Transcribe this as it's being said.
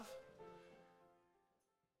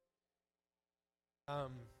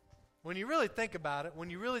When you really think about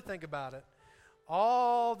it,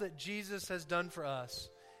 all that Jesus has done for us,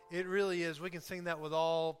 it really is. We can sing that with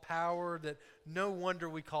all power, that no wonder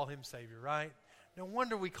we call him Savior, right? No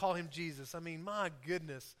wonder we call him Jesus. I mean, my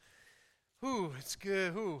goodness. It's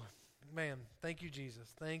good. Man, thank you,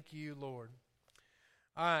 Jesus. Thank you, Lord.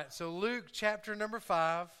 All right, so Luke chapter number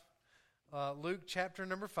 5. Luke chapter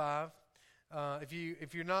number 5. If you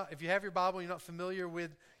have your Bible, you're not familiar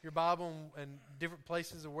with your Bible and different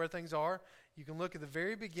places of where things are, you can look at the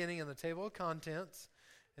very beginning in the table of contents,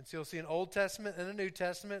 and so you'll see an Old Testament and a New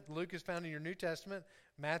Testament. Luke is found in your New Testament,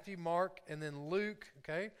 Matthew, Mark, and then Luke,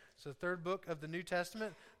 okay? So the third book of the New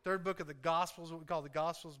Testament, third book of the Gospels, what we call the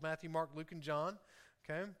Gospels, Matthew, Mark, Luke, and John,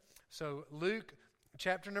 okay? So Luke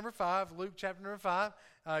chapter number 5, Luke chapter number 5.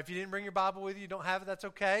 If you didn't bring your Bible with you, you don't have it, that's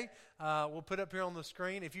okay. We'll put it up here on the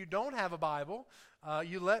screen. If you don't have a Bible,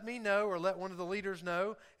 you let me know or let one of the leaders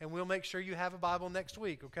know, and we'll make sure you have a Bible next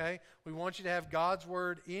week, okay? We want you to have God's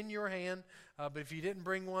Word in your hand, but if you didn't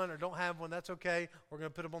bring one or don't have one, that's okay. We're going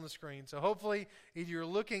to put them on the screen. So hopefully, either you're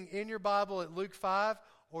looking in your Bible at Luke 5,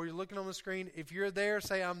 or you're looking on the screen. If you're there,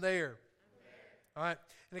 say, I'm there. All right.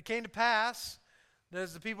 And it came to pass that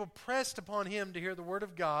as the people pressed upon him to hear the word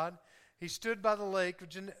of God, he stood by the lake of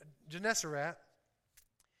Gennesaret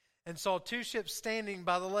and saw two ships standing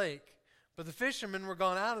by the lake. But the fishermen were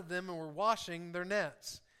gone out of them and were washing their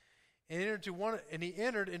nets. And he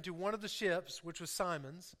entered into one of the ships, which was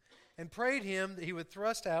Simon's, and prayed him that he would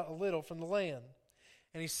thrust out a little from the land.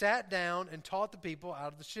 And he sat down and taught the people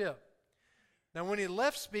out of the ship. Now when he had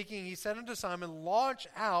left speaking, he said unto Simon, Launch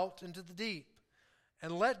out into the deep,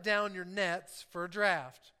 and let down your nets for a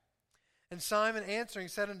draught. And Simon answering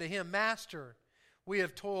said unto him, Master, we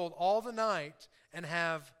have toiled all the night, and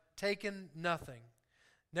have taken nothing.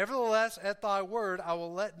 Nevertheless, at thy word I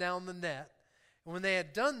will let down the net. And when they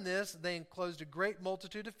had done this, they enclosed a great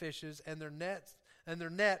multitude of fishes, and their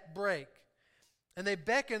net brake. And they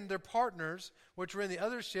beckoned their partners, which were in the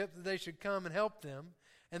other ship, that they should come and help them.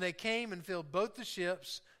 And they came and filled both the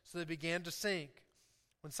ships, so they began to sink.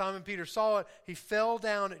 When Simon Peter saw it, he fell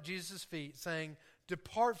down at Jesus' feet, saying,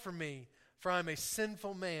 Depart from me, for I am a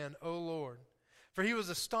sinful man, O Lord. For he was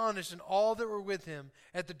astonished, and all that were with him,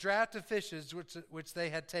 at the draught of fishes which they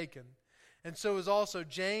had taken. And so was also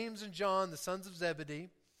James and John, the sons of Zebedee,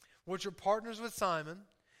 which were partners with Simon.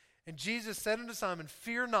 And Jesus said unto Simon,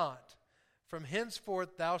 Fear not, from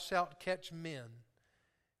henceforth thou shalt catch men.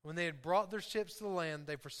 When they had brought their ships to the land,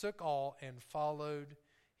 they forsook all and followed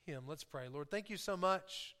him. Let's pray. Lord, thank you so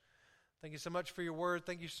much. Thank you so much for your word.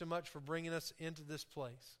 Thank you so much for bringing us into this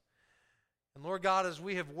place. And Lord God, as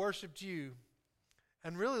we have worshiped you,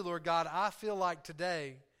 and really, Lord God, I feel like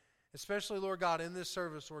today, especially, Lord God, in this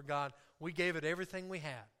service, Lord God, we gave it everything we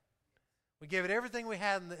had. We gave it everything we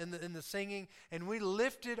had in the singing, and we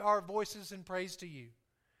lifted our voices in praise to you.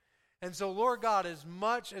 And so, Lord God, as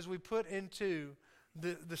much as we put into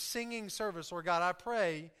the singing service, Lord God, I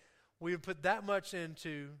pray we would put that much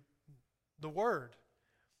into the Word.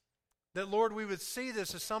 That, Lord, we would see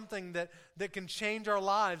this as something that can change our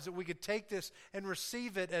lives, that we could take this and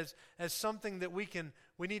receive it as something that we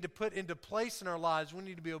need to put into place in our lives. We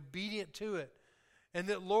need to be obedient to it. And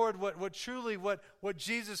that, Lord, what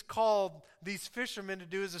Jesus called these fishermen to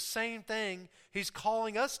do is the same thing He's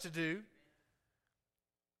calling us to do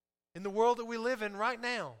in the world that we live in right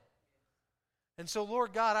now. And so,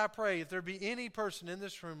 Lord God, I pray if there be any person in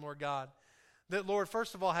this room, Lord God, that, Lord,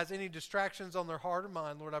 first of all, has any distractions on their heart or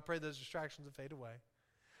mind, Lord, I pray those distractions will fade away.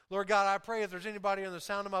 Lord God, I pray if there's anybody on the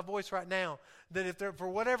sound of my voice right now, that if they're, for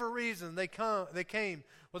whatever reason they came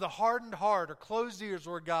with a hardened heart or closed ears,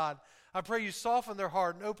 Lord God, I pray you soften their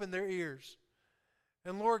heart and open their ears.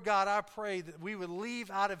 And Lord God, I pray that we would leave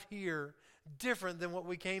out of here different than what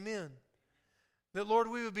we came in. That, Lord,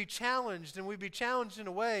 we would be challenged, and we'd be challenged in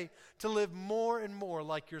a way to live more and more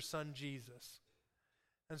like your Son, Jesus.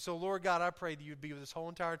 And so, Lord God, I pray that you would be with us whole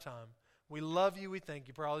entire time. We love you. We thank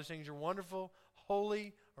you for all these things. Your wonderful,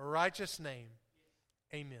 holy, righteous name.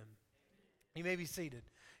 Amen. You may be seated.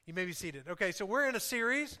 You may be seated. Okay, so we're in a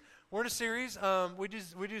series. We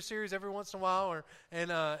do series every once in a while,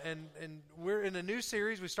 and we're in a new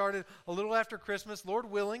series. We started a little after Christmas.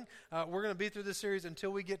 Lord willing, we're going to be through this series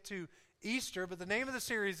until we get to Easter. But the name of the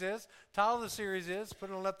series title of the series is, put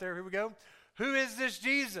it on up there, here we go. Who is this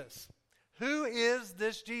Jesus? Who is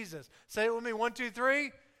this Jesus? Say it with me, 1, 2,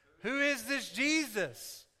 3. Who is this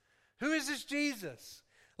Jesus? Who is this Jesus?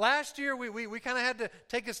 Last year, we kind of had to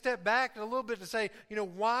take a step back a little bit to say,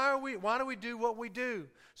 why do we do what we do?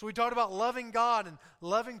 So we talked about loving God and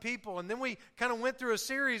loving people. And then we kind of went through a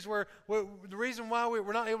series where the reason why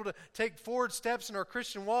we're not able to take forward steps in our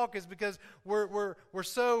Christian walk is because we're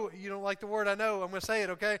so, you don't like the word, I know, I'm going to say it,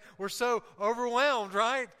 okay? We're so overwhelmed,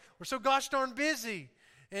 right? We're so gosh darn busy.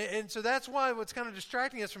 And so that's why what's kind of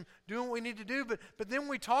distracting us from doing what we need to do. But then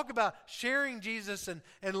we talk about sharing Jesus and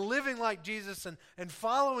living like Jesus and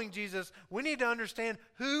following Jesus. We need to understand,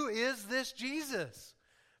 who is this Jesus?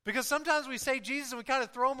 Because sometimes we say Jesus and we kind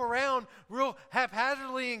of throw him around real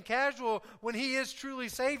haphazardly and casual when he is truly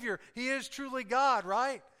Savior. He is truly God,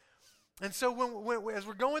 right? And so when as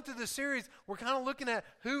we're going through this series, we're kind of looking at,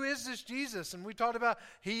 who is this Jesus? And we talked about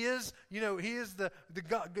he is the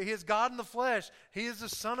God, he is God in the flesh. He is the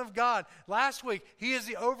Son of God. Last week, he is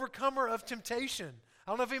the overcomer of temptation.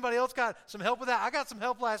 I don't know if anybody else got some help with that. I got some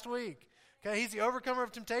help last week. Okay, he's the overcomer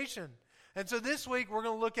of temptation. And so this week, we're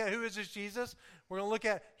going to look at, who is this Jesus? We're going to look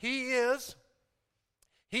at, he is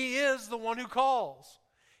the one who calls.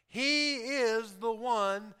 He is the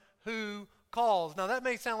one who calls. Now that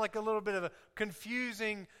may sound like a little bit of a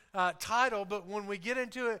confusing title, but when we get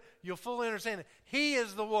into it, you'll fully understand it. He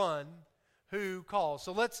is the one who calls.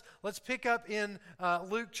 So let's pick up in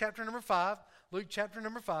Luke chapter number 5. Luke chapter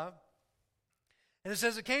number 5. And it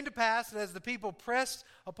says, it came to pass that as the people pressed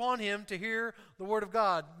upon him to hear the word of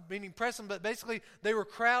God, meaning press him, but basically they were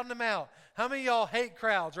crowding him out. How many of y'all hate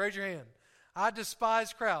crowds? Raise your hand. I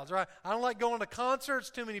despise crowds, right? I don't like going to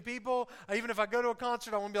concerts, too many people. Even if I go to a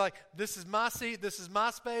concert, I want to be like, this is my seat, this is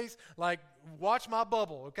my space. Like, watch my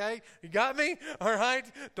bubble, okay? You got me? All right?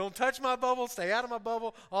 Don't touch my bubble, stay out of my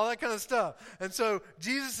bubble, all that kind of stuff. And so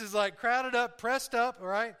Jesus is like crowded up, pressed up, all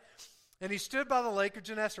right? And he stood by the lake of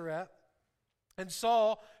Gennesaret and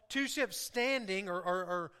saw two ships standing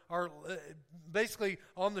or basically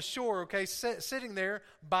on the shore, okay, sitting there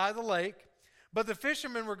by the lake. But the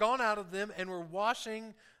fishermen were gone out of them and were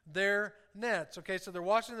washing their nets. Okay, so they're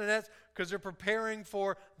washing their nets because they're preparing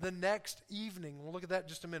for the next evening. We'll look at that in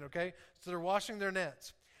just a minute, okay? So they're washing their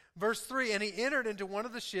nets. Verse 3, and he entered into one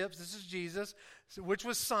of the ships, this is Jesus, which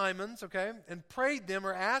was Simon's, okay, and prayed them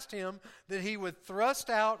or asked him that he would thrust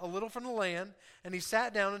out a little from the land, and he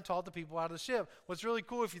sat down and taught the people out of the ship. What's really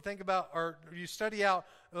cool, if you think about, or you study out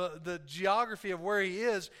the geography of where he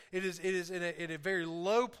is, it is in a very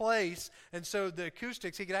low place, and so the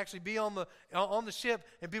acoustics, he could actually be on the ship,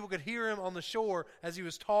 and people could hear him on the shore as he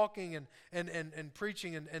was talking and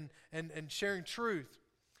preaching and sharing truth.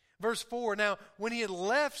 Verse 4, now when he had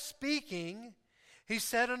left speaking, he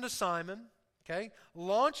said unto Simon, okay,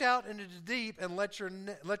 launch out into the deep and let your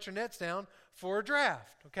nets down for a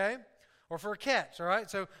draft, okay, or for a catch, all right?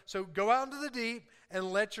 So go out into the deep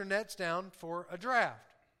and let your nets down for a draft.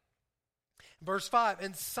 Verse 5,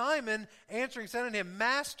 and Simon answering said unto him,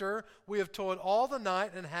 Master, we have toiled all the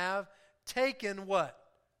night and have taken what?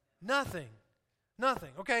 Nothing.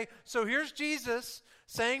 Nothing. Okay, so here's Jesus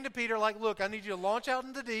saying to Peter, like, look, I need you to launch out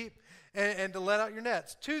into the deep and to let out your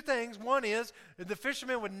nets. Two things. One is the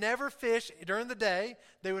fishermen would never fish during the day.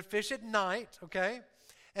 They would fish at night, okay?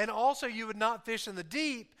 And also you would not fish in the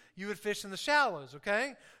deep. You would fish in the shallows,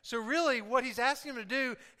 okay? So really what he's asking them to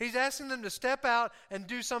do, he's asking them to step out and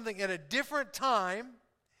do something at a different time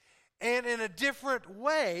and in a different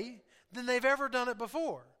way than they've ever done it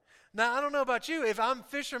before. Now, I don't know about you. If I'm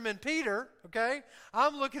fisherman Peter, okay,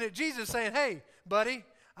 I'm looking at Jesus saying, hey, buddy,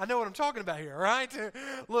 I know what I'm talking about here, all right?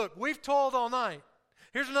 Look, we've toiled all night.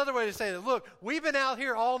 Here's another way to say that. Look, we've been out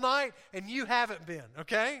here all night, and you haven't been,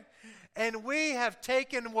 okay? And we have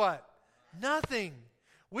taken what? Nothing.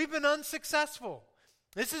 We've been unsuccessful.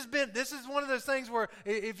 This is one of those things where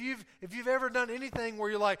if you've ever done anything where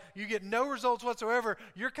you're like, you get no results whatsoever,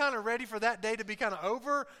 you're kind of ready for that day to be kind of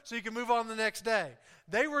over so you can move on the next day.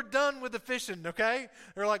 They were done with the fishing, okay?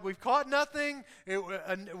 They're like, we've caught nothing. We're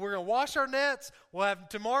going to wash our nets. We'll have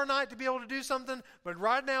tomorrow night to be able to do something. But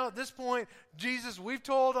right now at this point, Jesus, we've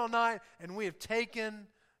toiled all night and we have taken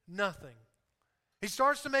nothing. He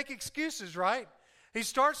starts to make excuses, right? He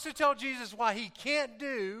starts to tell Jesus why he can't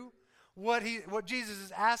do what Jesus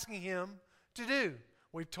is asking him to do.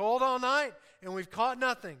 We've toiled all night and we've caught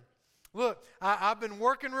nothing. Look, I've been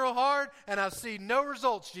working real hard and I've seen no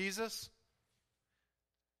results, Jesus.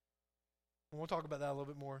 And we'll talk about that a little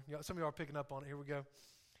bit more. Some of you are picking up on it. Here we go.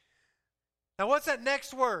 Now, what's that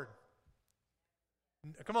next word?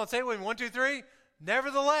 Come on, say it with me. 1, 2, 3.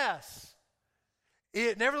 Nevertheless.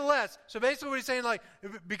 Nevertheless. So basically what he's saying, like,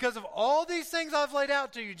 because of all these things I've laid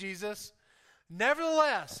out to you, Jesus,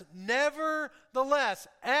 nevertheless,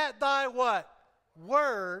 at thy what?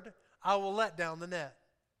 Word, I will let down the net.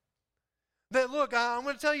 That, look, I'm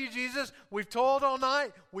going to tell you, Jesus, we've toiled all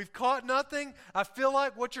night. We've caught nothing. I feel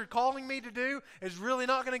like what you're calling me to do is really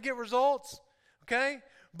not going to get results. Okay?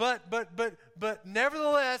 But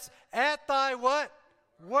nevertheless, at thy what?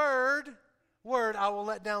 Word, I will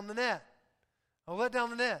let down the net. I'll let down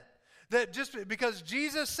the net. That just because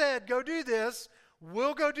Jesus said, go do this,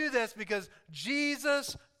 we'll go do this because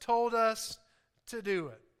Jesus told us to do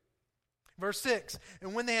it. Verse 6,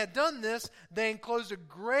 and when they had done this, they enclosed a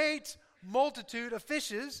great multitude of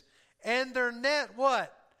fishes, and their net,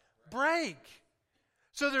 what? Break.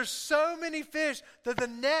 So there's so many fish that the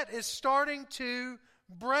net is starting to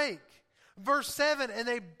break. Verse 7, and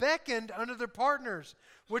they beckoned unto their partners,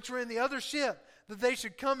 which were in the other ship, that they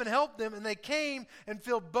should come and help them. And they came and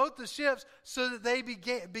filled both the ships so that they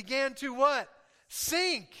began to what?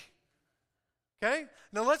 Sink. Okay?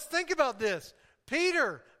 Now let's think about this.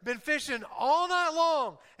 Peter been fishing all night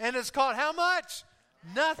long and has caught how much?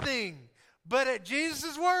 Nothing. But at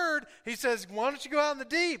Jesus' word, he says, why don't you go out in the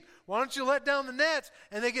deep? Why don't you let down the nets?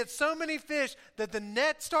 And they get so many fish that the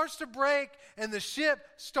net starts to break and the ship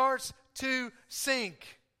starts to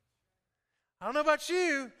sink. I don't know about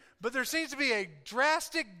you, but there seems to be a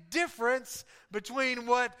drastic difference between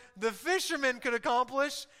what the fishermen could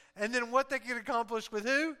accomplish and then what they could accomplish with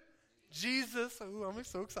who? Jesus. Oh, I'm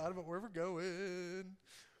so excited about where we're going.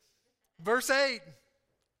 Verse 8.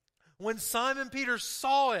 When Simon Peter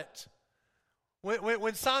saw it.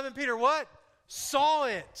 When Simon Peter what? Saw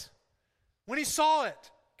it. When he saw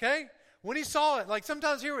it. Okay? When he saw it. Like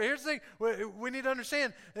sometimes here's the thing we need to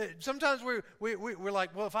understand. Sometimes we're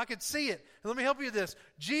like, well, if I could see it. Let me help you with this.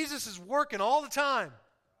 Jesus is working all the time.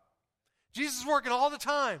 Jesus is working all the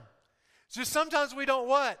time. It's just sometimes we don't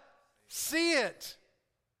what? See it.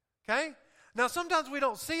 Okay? Now, sometimes we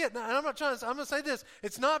don't see it. Now, and I'm going to say this.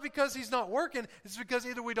 It's not because he's not working. It's because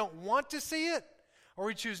either we don't want to see it or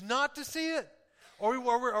we choose not to see it. Or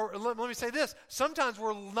let me say this. Sometimes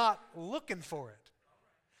we're not looking for it.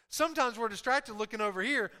 Sometimes we're distracted looking over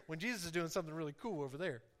here when Jesus is doing something really cool over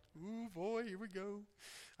there. Ooh, boy, here we go.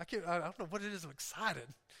 I don't know what it is. I'm excited.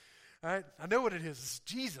 All right? I know what it is. It's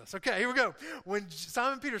Jesus. Okay, here we go. When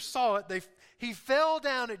Simon Peter saw it, he fell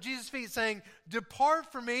down at Jesus' feet saying,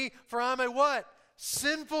 depart from me, for I'm a what?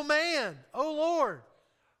 Sinful man. Oh, Lord.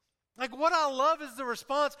 Like what I love is the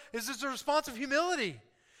response, it's a response of humility.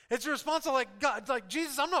 It's a response of like, God, like,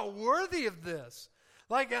 Jesus, I'm not worthy of this.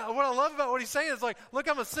 Like what I love about what he's saying is like, look,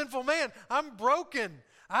 I'm a sinful man. I'm broken.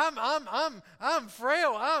 I'm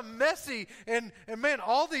frail. I'm messy. And man,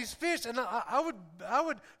 all these fish. And I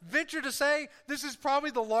would venture to say this is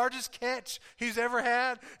probably the largest catch he's ever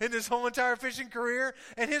had in his whole entire fishing career.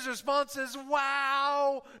 And his response is,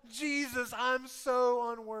 wow, Jesus, I'm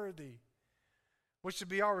so unworthy. Which should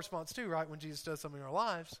be our response too, right? When Jesus does something in our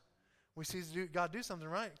lives. We see God do something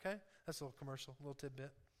right, okay? That's a little commercial, a little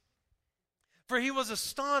tidbit. For he was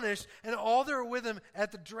astonished, and all that were with him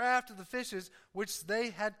at the draught of the fishes which they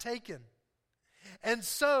had taken. And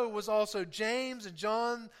so was also James and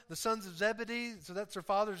John, the sons of Zebedee, so that's their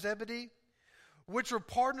father Zebedee, which were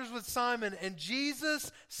partners with Simon. And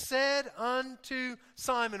Jesus said unto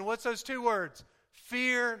Simon, what's those two words?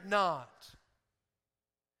 Fear not.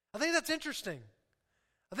 I think that's interesting.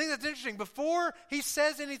 Before he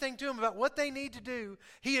says anything to them about what they need to do,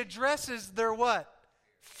 he addresses their what?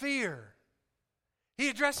 Fear. He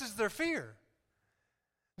addresses their fear.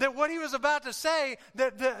 That what he was about to say,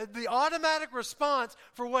 that the automatic response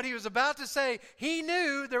for what he was about to say, he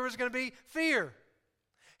knew there was going to be fear.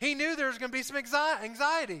 He knew there was going to be some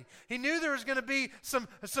anxiety. He knew there was going to be some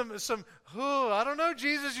oh, I don't know,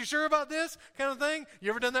 Jesus, you sure about this kind of thing? You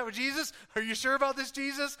ever done that with Jesus? Are you sure about this,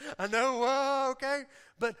 Jesus? I know, okay.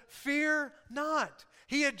 But fear not.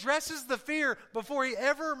 He addresses the fear before he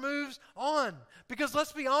ever moves on. Because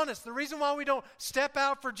let's be honest, the reason why we don't step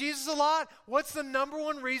out for Jesus a lot, what's the number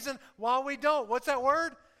one reason why we don't? What's that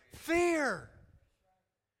word? Fear.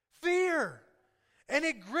 Fear. And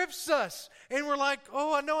it grips us. And we're like,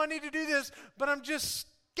 oh, I know I need to do this, but I'm just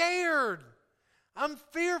scared. I'm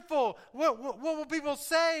fearful. What will people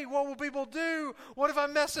say? What will people do? What if I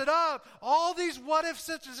mess it up? All these what if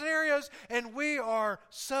scenarios, and we are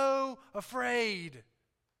so afraid.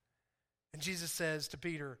 And Jesus says to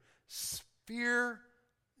Peter, fear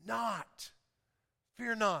not.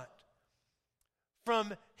 Fear not.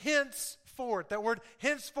 From henceforth, that word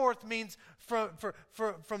henceforth means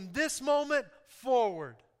from this moment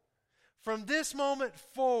forward. From this moment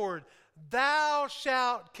forward, thou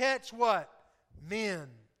shalt catch what? Men.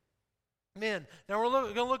 Men. Now we're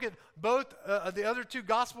going to look at both the other two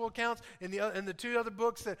gospel accounts in the two other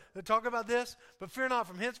books that talk about this. But fear not,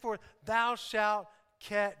 from henceforth, thou shalt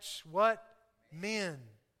catch what? Men.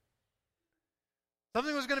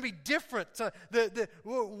 Something was going to be different.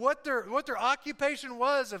 What their occupation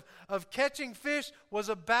was of catching fish was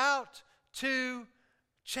about to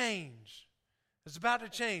change. It's about to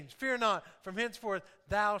change. Fear not, from henceforth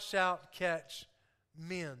thou shalt catch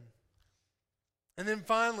men. And then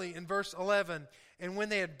finally, in verse 11, and when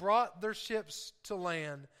they had brought their ships to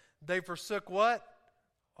land, they forsook what?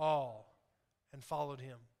 All, and followed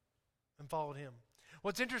him. And followed him.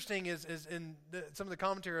 What's interesting is in some of the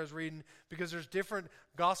commentary I was reading, because there's different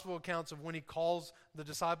gospel accounts of when he calls the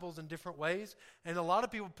disciples in different ways. And a lot of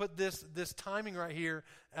people put this timing right here.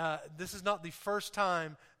 This is not the first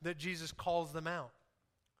time that Jesus calls them out.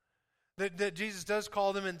 That Jesus does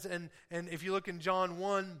call them, and if you look in John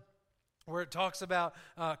 1, where it talks about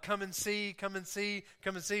come and see, come and see,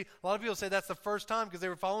 come and see. A lot of people say that's the first time because they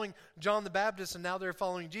were following John the Baptist and now they're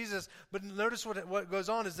following Jesus. But notice what goes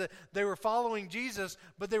on is that they were following Jesus,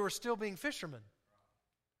 but they were still being fishermen.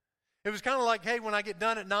 It was kind of like, hey, when I get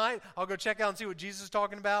done at night, I'll go check out and see what Jesus is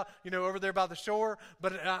talking about, over there by the shore.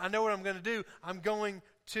 But I know what I'm going to do. I'm going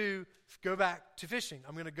to go back to fishing.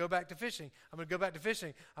 I'm going to go back to fishing. I'm going to go back to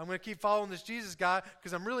fishing. I'm going to keep following this Jesus guy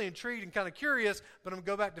because I'm really intrigued and kind of curious, but I'm going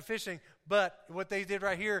to go back to fishing. But what they did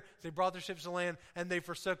right here is they brought their ships to land and they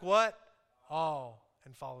forsook what? All,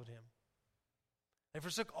 and followed him. They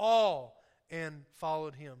forsook all and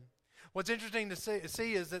followed him. What's interesting to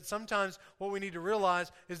see is that sometimes what we need to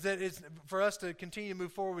realize is that it's for us to continue to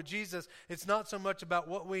move forward with Jesus, it's not so much about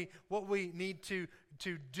what we need to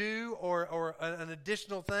do or an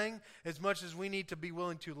additional thing, as much as we need to be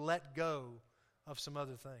willing to let go of some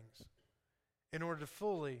other things in order to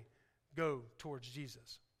fully go towards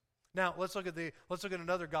Jesus. Now, let's look at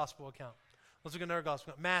another gospel account. Let's look at another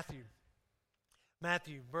gospel account.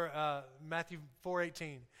 Matthew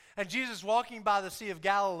 4:18. And Jesus, walking by the Sea of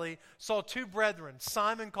Galilee, saw two brethren,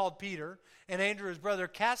 Simon called Peter, and Andrew his brother,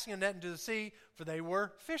 casting a net into the sea, for they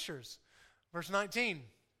were fishers. Verse 19.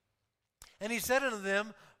 And he said unto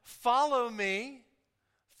them, follow me,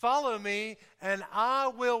 and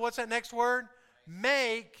I will, what's that next word?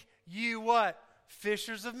 Make you what?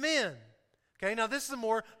 Fishers of men. Okay, now this is a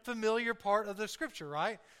more familiar part of the scripture,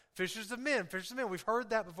 right? Fishers of men. We've heard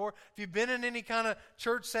that before. If you've been in any kind of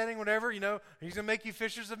church setting, whatever, he's going to make you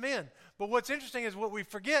fishers of men. But what's interesting is what we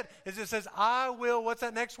forget is it says, I will, what's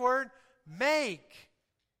that next word? Make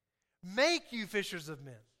you fishers of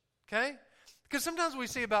men. Okay? Because sometimes we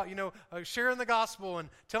see about, sharing the gospel and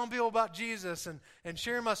telling people about Jesus and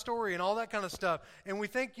sharing my story and all that kind of stuff. And we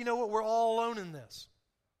think, we're all alone in this.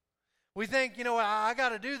 We think, I got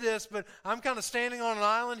to do this, but I'm kind of standing on an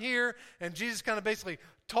island here, and Jesus kind of basically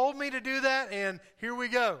told me to do that, and here we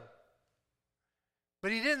go.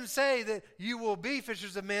 But he didn't say that you will be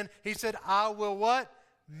fishers of men. He said, I will what?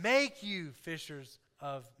 Make you fishers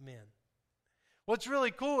of men. What's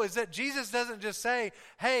really cool is that Jesus doesn't just say,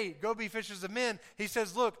 hey, go be fishers of men. He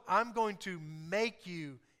says, look, I'm going to make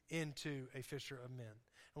you into a fisher of men.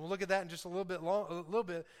 And we'll look at that in just a little bit,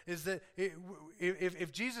 is that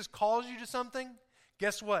if Jesus calls you to something,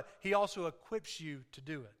 guess what? He also equips you to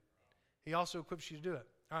do it.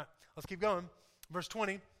 All right, let's keep going. Verse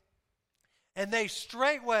 20. And they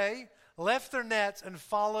straightway left their nets and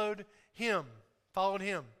followed him.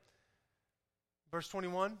 Verse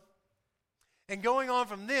 21. And going on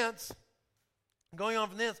from thence,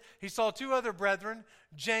 he saw two other brethren,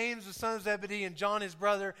 James the son of Zebedee and John his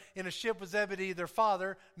brother, in a ship with Zebedee their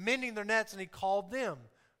father, mending their nets, and he called them.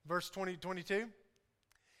 Verse 22.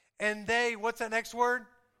 And they, what's that next word?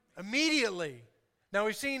 Immediately. Now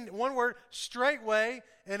we've seen one word, straightway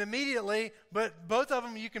and immediately, but both of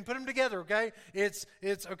them, you can put them together, okay? It's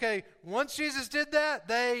okay, once Jesus did that,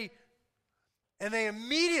 they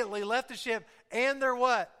immediately left the ship and their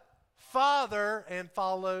what? Father, and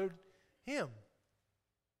followed him.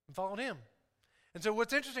 And so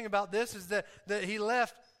what's interesting about this is that he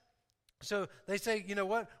left. So they say, you know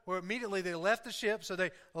what? Well, immediately they left the ship, so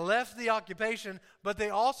they left the occupation, but they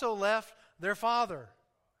also left their father,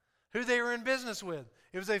 who they were in business with.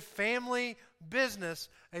 It was a family business,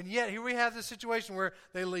 and yet here we have this situation where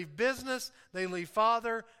they leave business, they leave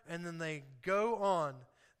father, and then they go on.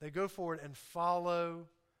 They go forward and follow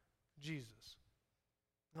Jesus.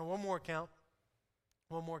 Now, one more account.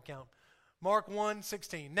 Mark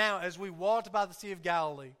 1:16. Now, as we walked by the Sea of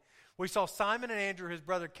Galilee, we saw Simon and Andrew, his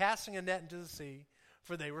brother, casting a net into the sea,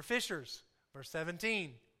 for they were fishers. Verse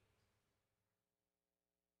 17.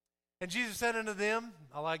 And Jesus said unto them,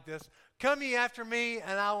 I like this, come ye after me,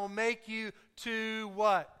 and I will make you to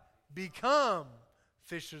what? Become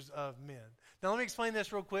fishers of men. Now, let me explain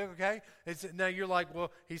this real quick, okay? Now, you're like,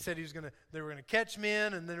 well, he said they were going to catch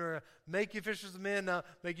men, and then they were going to make you fishers of men, now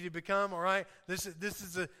make you to become, all right? This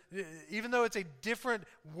is even though it's a different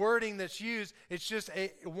wording that's used, it's just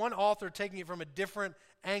one author taking it from a different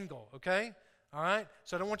angle, okay? All right?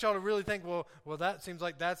 So I don't want y'all to really think, well, that seems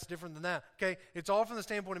like that's different than that, okay? It's all from the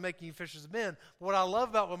standpoint of making you fishers of men. But what I love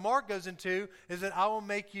about what Mark goes into is that I will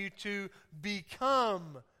make you to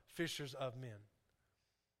become fishers of men.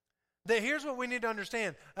 Here's what we need to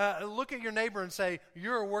understand. Look at your neighbor and say,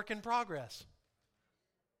 you're a work in progress.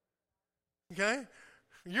 Okay?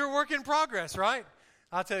 You're a work in progress, right?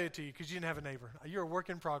 I'll tell it to you because you didn't have a neighbor. You're a work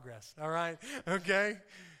in progress, all right? Okay?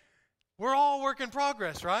 We're all work in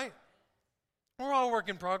progress, right? We're all work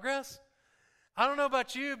in progress. I don't know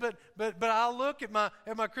about you, but I look at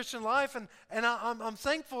my Christian life and I'm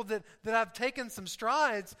thankful that I've taken some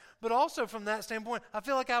strides, but also from that standpoint, I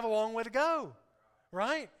feel like I have a long way to go,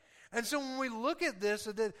 right? And so when we look at this,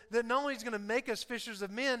 that not only is going to make us fishers of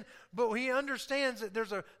men, but he understands that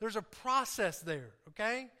there's a process there,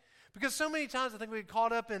 okay? Because so many times I think we get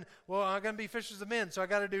caught up in, well, I'm going to be fishers of men, so I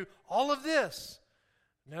got to do all of this.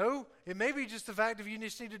 No, it may be just the fact that you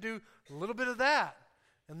just need to do a little bit of that.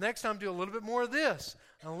 And next time do a little bit more of this,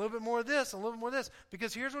 and a little bit more of this, and a little bit more of this.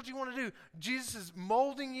 Because here's what you want to do. Jesus is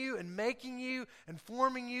molding you and making you and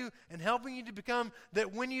forming you and helping you to become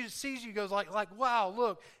that when he sees you, he goes like, wow,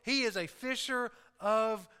 look, he is a fisher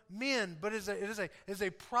of men. But it is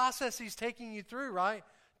a process he's taking you through, right,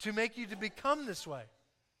 to make you to become this way.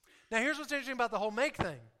 Now, here's what's interesting about the whole make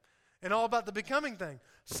thing and all about the becoming thing.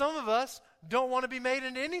 Some of us don't want to be made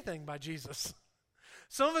into anything by Jesus.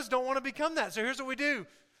 Some of us don't want to become that. So here's what we do.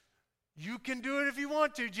 You can do it if you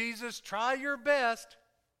want to, Jesus. Try your best.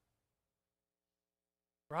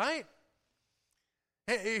 Right?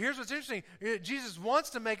 Hey, here's what's interesting. Jesus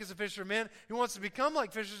wants to make us a fisher of men. He wants to become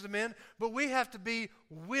like fishers of men, but we have to be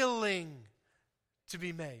willing to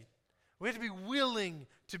be made. We have to be willing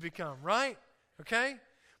to become, right? Okay?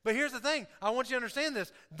 But here's the thing. I want you to understand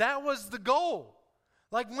this. That was the goal.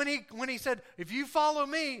 Like when he said, if you follow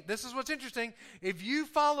me, this is what's interesting. If you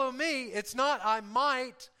follow me, it's not I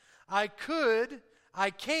might, I could, I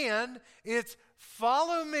can. It's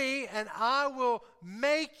follow me and I will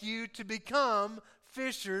make you to become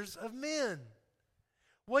fishers of men.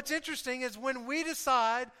 What's interesting is when we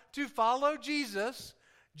decide to follow Jesus,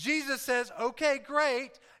 Jesus says, okay,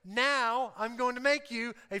 great. Now I'm going to make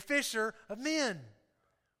you a fisher of men.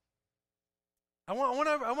 I want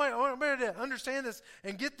everybody to understand this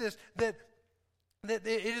and get this, that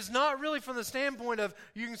it is not really from the standpoint of,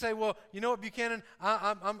 you can say, well, you know what, Buchanan,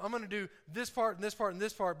 I'm going to do this part and this part and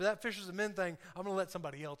this part, but that fishers of men thing, I'm going to let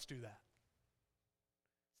somebody else do that.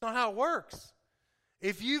 It's not how it works.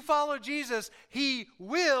 If you follow Jesus, he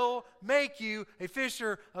will make you a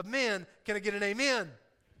fisher of men. Can I get an amen?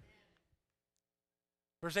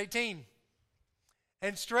 Verse 18.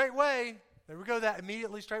 And straightway, there we go, that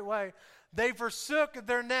immediately straightway, they forsook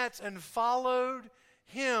their nets and followed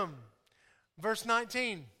him. Verse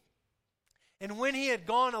 19. And when he had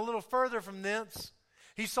gone a little further from thence,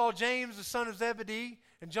 he saw James the son of Zebedee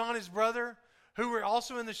and John his brother, who were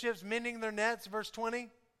also in the ships mending their nets. Verse 20.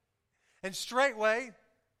 And straightway,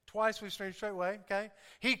 twice we've seen straightway, okay?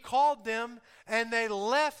 He called them, and they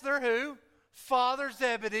left their who? Father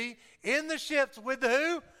Zebedee in the ships with the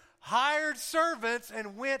who? Hired servants,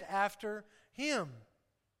 and went after him.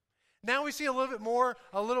 Now we see a little bit more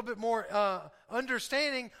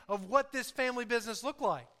understanding of what this family business looked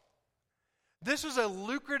like. This was a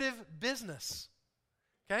lucrative business.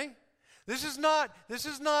 Okay? This is not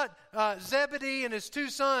Zebedee and his two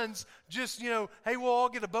sons just, hey, we'll all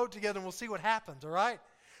get a boat together and we'll see what happens, all right?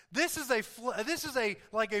 This is a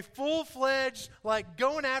full-fledged,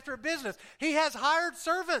 going after a business. He has hired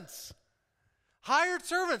servants.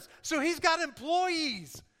 So he's got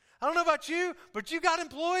employees. I don't know about you, but you got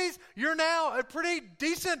employees. You're now a pretty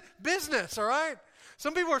decent business, all right?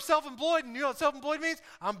 Some people are self-employed, and you know what self-employed means?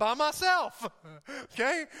 I'm by myself,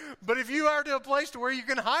 okay? But if you are to a place to where you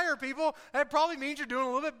can hire people, that probably means you're doing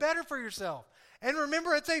a little bit better for yourself. And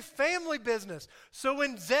remember, it's a family business. So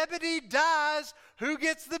when Zebedee dies, who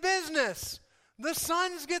gets the business? The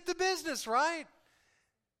sons get the business, right?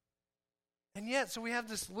 And yet, so we have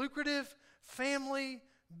this lucrative family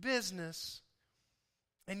business.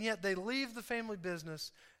 And yet they leave the family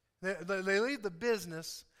business. They leave the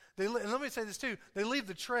business. And let me say this too. They leave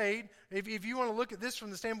the trade. If you want to look at this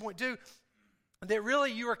from the standpoint too, that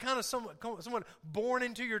really you are kind of somewhat born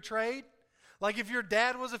into your trade. Like if your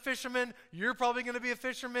dad was a fisherman, you're probably going to be a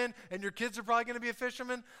fisherman, and your kids are probably going to be a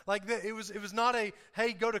fisherman. Like it was not a,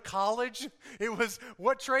 hey, go to college. It was,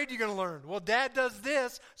 what trade are you going to learn? Well, dad does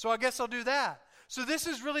this, so I guess I'll do that. So this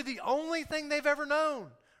is really the only thing they've ever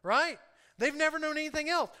known, right? They've never known anything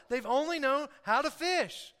else. They've only known how to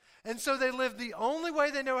fish. And so they live the only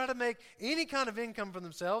way they know how to make any kind of income for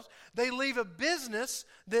themselves. They leave a business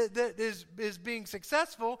that is being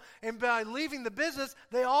successful, and by leaving the business,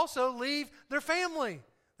 they also leave their family.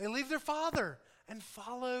 They leave their father and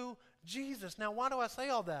follow Jesus. Now, why do I say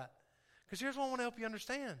all that? Because here's what I want to help you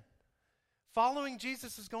understand. Following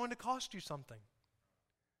Jesus is going to cost you something.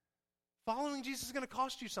 Following Jesus is going to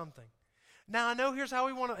cost you something. Now, I know here's how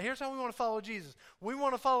we want to follow Jesus. We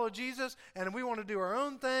want to follow Jesus, and we want to do our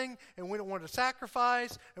own thing, and we don't want to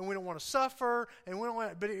sacrifice, and we don't want to suffer, and we don't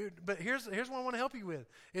want. But here's what I want to help you with,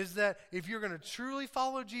 is that if you're going to truly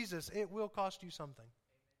follow Jesus, it will cost you something.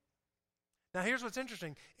 Now, here's what's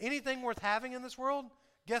interesting. Anything worth having in this world,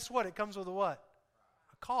 guess what? It comes with a what?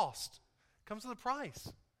 A cost. It comes with a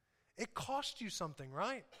price. It costs you something,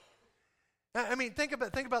 right? I mean, think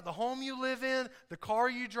about the home you live in, the car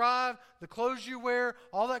you drive, the clothes you wear,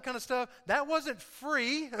 all that kind of stuff. That wasn't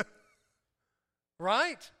free,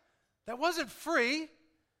 right? That wasn't free.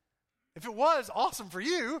 If it was, awesome for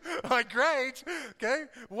you. Like, great, okay?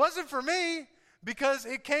 It wasn't for me because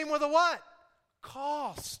it came with a what?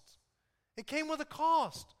 Cost. It came with a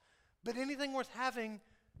cost. But anything worth having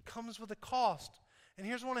comes with a cost. And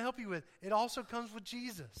here's what I want to help you with. It also comes with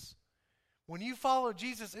Jesus. When you follow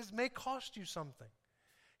Jesus, it may cost you something.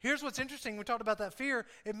 Here's what's interesting. We talked about that fear.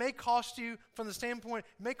 It may cost you, from the standpoint,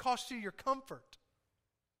 it may cost you your comfort.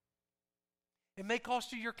 It may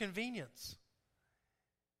cost you your convenience.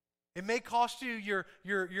 It may cost you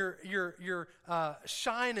your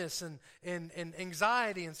shyness and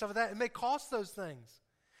anxiety and stuff like that. It may cost those things.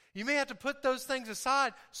 You may have to put those things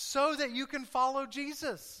aside so that you can follow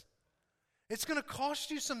Jesus. It's going to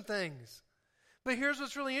cost you some things. But here's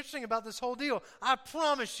what's really interesting about this whole deal. I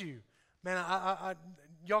promise you, man,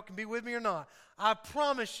 y'all can be with me or not. I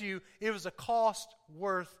promise you it was a cost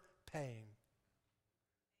worth paying.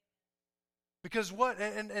 Because what,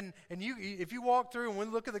 and you, if you walk through and we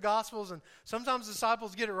look at the Gospels, and sometimes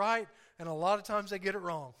disciples get it right, and a lot of times they get it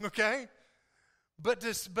wrong, okay? But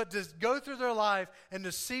to go through their life and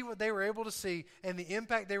to see what they were able to see and the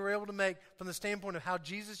impact they were able to make from the standpoint of how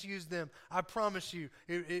Jesus used them, I promise you,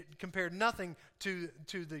 it compared nothing to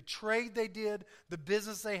the trade they did, the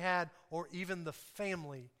business they had, or even the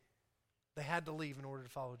family they had to leave in order to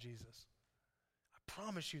follow Jesus. I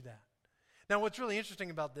promise you that. Now, what's really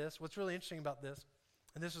interesting about this,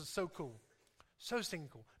 and this is so cool, so stinking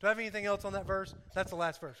cool. Do I have anything else on that verse? That's the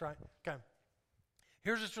last verse, right? Okay.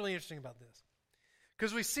 Here's what's really interesting about this.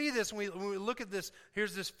 Because we see this, when we look at this,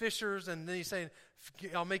 here's this fishers, and then he's saying,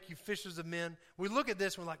 I'll make you fishers of men. We look at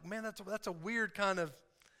this, and we're like, man, that's a weird kind of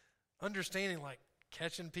understanding, like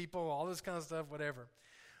catching people, all this kind of stuff, whatever.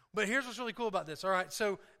 But here's what's really cool about this. All right,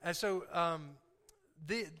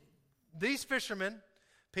 these fishermen,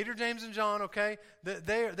 Peter, James, and John, okay,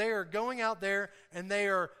 they are going out there, and they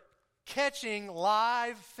are catching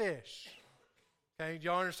live fish. Okay, do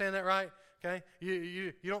y'all understand that, right? Okay,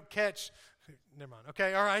 you don't catch... Never mind.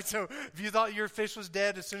 Okay, all right. So if you thought your fish was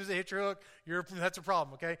dead as soon as they hit your hook, that's a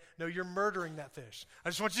problem, okay? No, you're murdering that fish. I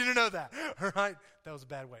just want you to know that, all right? That was a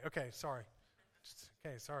bad way. Okay, sorry.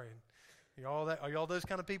 Sorry. Are y'all those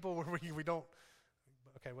kind of people where we don't...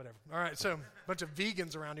 Okay, whatever. All right, so a bunch of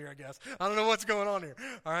vegans around here, I guess. I don't know what's going on here,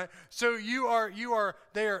 all right? So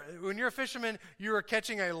when you're a fisherman, you are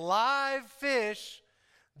catching a live fish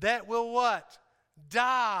that will what?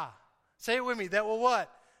 Die. Say it with me. That will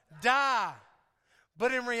what? Die.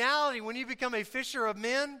 But in reality, when you become a fisher of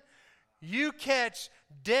men, you catch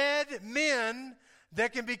dead men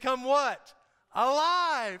that can become what?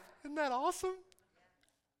 Alive. Isn't that awesome?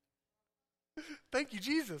 Thank you,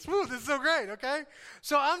 Jesus. Woo, this is so great, okay?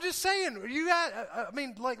 So I'm just saying,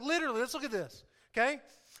 literally, let's look at this, okay?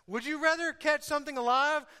 Would you rather catch something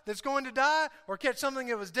alive that's going to die, or catch something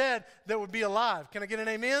that was dead that would be alive? Can I get an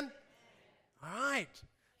amen? All right.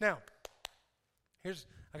 Now,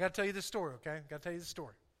 I got to tell you this story, okay?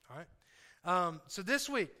 All right? So this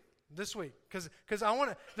week, because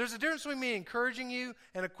there's a difference between me encouraging you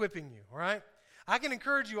and equipping you, all right? I can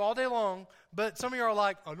encourage you all day long, but some of you are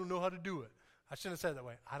like, I don't know how to do it. I shouldn't have said it that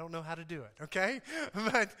way. I don't know how to do it, okay?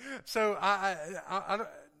 But so I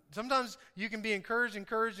sometimes you can be encouraged,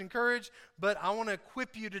 but I want to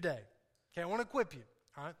equip you today, okay? I want to equip you,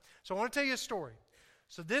 all right? So I want to tell you a story.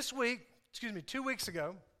 So 2 weeks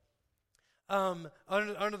ago,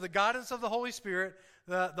 under the guidance of the Holy Spirit,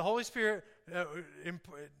 the Holy Spirit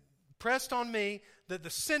pressed on me that the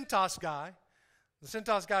Cintas guy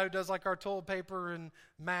who does like our toilet paper and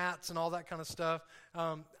mats and all that kind of stuff,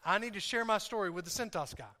 I need to share my story with the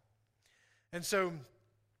Cintas guy. And so,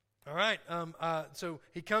 all right, so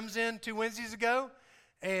he comes in 2 Wednesdays ago,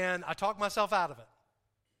 and I talked myself out of it.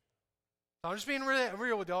 I'm just being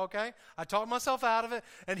real with y'all, okay? I talked myself out of it,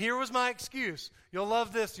 and here was my excuse. You'll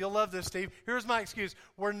love this, Steve. Here's my excuse.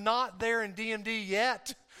 We're not there in DMD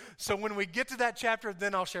yet, so when we get to that chapter,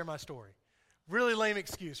 then I'll share my story. Really lame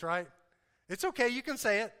excuse, right? It's okay, you can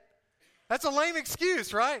say it. That's a lame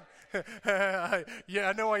excuse, right? Yeah,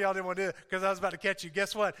 I know why y'all didn't want to do it, because I was about to catch you.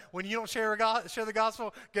 Guess what? When you don't share the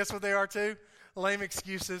gospel, guess what they are too? Lame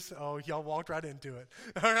excuses. Oh, y'all walked right into it.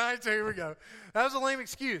 All right, so here we go. That was a lame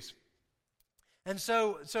excuse. And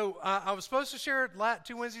so I was supposed to share it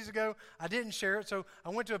 2 Wednesdays ago. I didn't share it, so I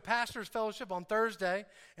went to a pastor's fellowship on Thursday,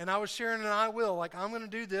 and I was sharing an I will, like I'm going to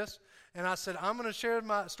do this. And I said, I'm going to share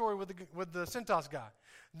my story with the Cintas guy.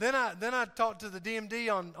 Then I talked to the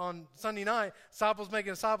DMD on Sunday night, Disciples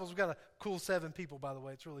Making Disciples. We've got a cool 7 people, by the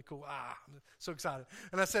way. It's really cool. I'm so excited.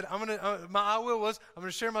 And I said, I'm going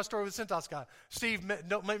to share my story with the Cintas guy. Steve,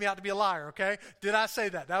 don't make me out to be a liar, okay? Did I say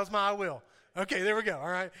that? That was my I will. Okay, there we go. All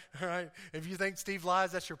right. If you think Steve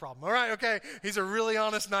lies, that's your problem. All right, okay. He's a really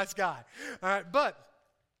honest, nice guy. All right,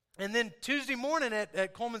 and then Tuesday morning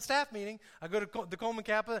at Coleman staff meeting, I go to the Coleman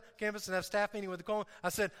campus and have staff meeting with the Coleman. I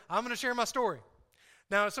said, I'm going to share my story.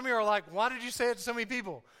 Now, some of you are like, why did you say it to so many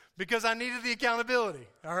people? Because I needed the accountability,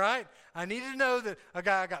 all right? I needed to know that I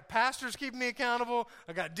got pastors keeping me accountable,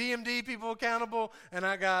 I got DMD people accountable, and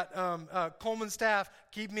I got Coleman staff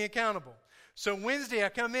keeping me accountable. So Wednesday, I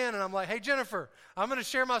come in, and I'm like, hey, Jennifer, I'm going to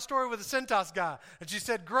share my story with the Cintas guy. And she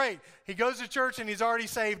said, great. He goes to church, and he's already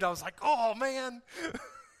saved. I was like, oh, man.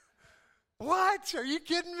 What? Are you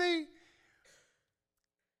kidding me?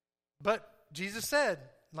 But Jesus said,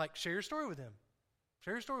 like, share your story with him.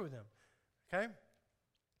 Share your story with him, okay?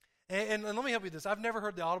 And let me help you with this. I've never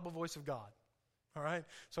heard the audible voice of God, all right?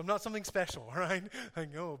 So I'm not something special, all right? Like,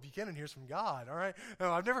 oh, Buchanan hears from God, all right?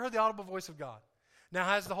 No, I've never heard the audible voice of God. Now,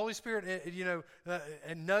 has the Holy Spirit,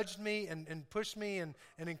 and nudged me and pushed me and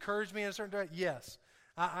encouraged me in a certain direction? Yes.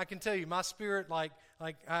 I can tell you, my spirit,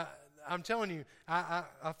 I'm telling you, I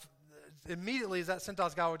immediately as that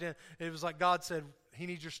Cintas guy went in, it was like God said, he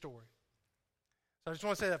needs your story. So I just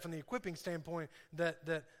want to say that from the equipping standpoint, that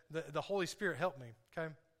the Holy Spirit helped me,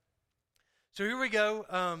 okay? So here we go.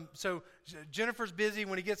 So Jennifer's busy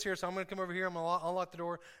when he gets here, so I'm going to come over here. I'm going to unlock the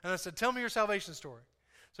door. And I said, tell me your salvation story.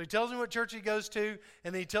 So he tells me what church he goes to,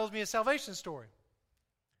 and then he tells me his salvation story.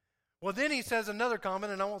 Well, then he says another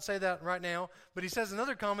comment, and I won't say that right now, but he says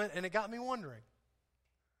another comment, and it got me wondering.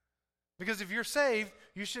 Because if you're saved,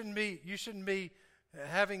 you shouldn't be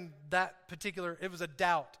having that particular, it was a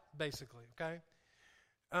doubt, basically, okay?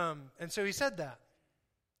 And so he said that.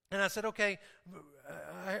 And I said, okay,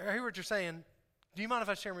 I hear what you're saying. Do you mind if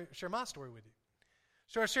I share my story with you?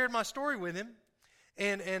 So I shared my story with him.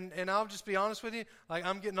 And I'll just be honest with you, like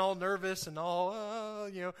I'm getting all nervous and all,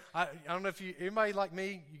 I don't know if anybody like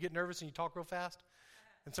me, you get nervous and you talk real fast.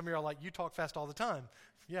 And some of you are like, you talk fast all the time.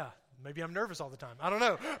 Yeah, maybe I'm nervous all the time. I don't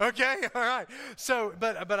know. Okay, all right. So,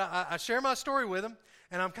 but I share my story with him,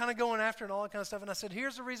 and I'm kind of going after it and all that kind of stuff. And I said,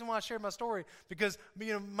 here's the reason why I shared my story, because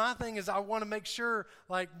my thing is I want to make sure,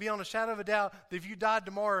 like, beyond a shadow of a doubt, that if you died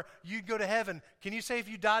tomorrow, you'd go to heaven. Can you say if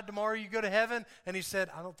you died tomorrow, you go to heaven? And he said,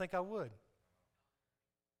 I don't think I would.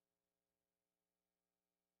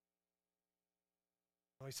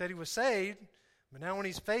 Well, he said he was saved, but now when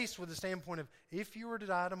he's faced with the standpoint of, if you were to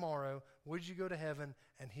die tomorrow, would you go to heaven?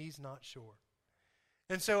 And he's not sure.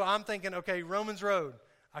 And so I'm thinking, okay, Romans Road.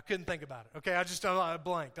 I couldn't think about it. Okay, I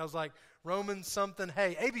blanked. I was like, Romans something,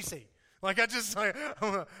 hey, ABC.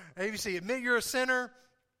 ABC, admit you're a sinner.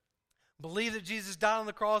 Believe that Jesus died on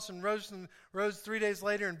the cross and rose 3 days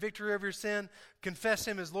later in victory over your sin. Confess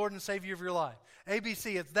him as Lord and Savior of your life.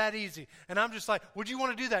 ABC, it's that easy. And I'm just like, would you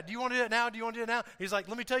want to do that? Do you want to do it now? Do you want to do it now? He's like,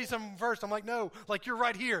 let me tell you something first. I'm like, no, like you're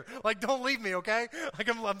right here. Like, don't leave me, okay? Like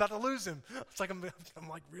I'm about to lose him. It's like I'm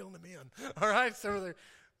like reeling him in. All right? So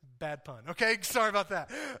bad pun. Okay, sorry about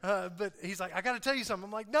that. But he's like, I got to tell you something.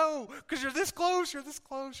 I'm like, no, because you're this close, you're this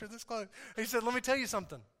close, you're this close. He said, let me tell you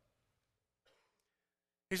something.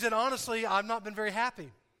 He said, honestly, I've not been very happy.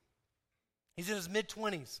 He's in his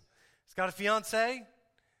mid-20s. He's got a fiance.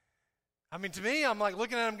 I mean, to me, I'm like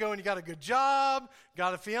looking at him going, you got a good job,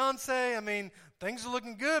 got a fiance. I mean, things are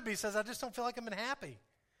looking good. But he says, I just don't feel like I've been happy.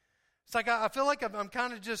 It's like I feel like I'm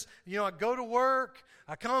kind of just, I go to work,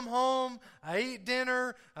 I come home, I eat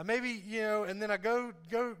dinner, I maybe, and then I go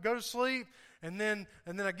to sleep. and then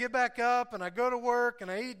I get back up, and I go to work,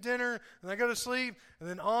 and I eat dinner, and I go to sleep, and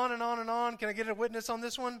then on and on and on. Can I get a witness on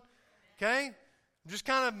this one? Okay? I'm just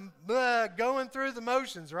kind of going through the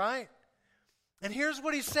motions, right? And here's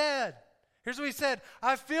what he said. Here's what he said.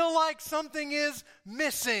 I feel like something is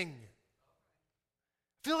missing.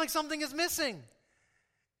 I feel like something is missing.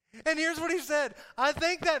 And here's what he said. I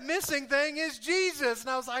think that missing thing is Jesus. And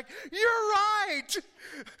I was like, you're right.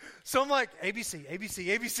 So I'm like, ABC, ABC,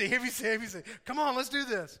 ABC, ABC, ABC. Come on, let's do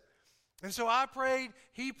this. And so I prayed.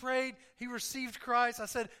 He received Christ. I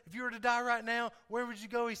said, if you were to die right now, where would you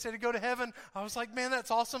go? He said, to go to heaven. I was like, man,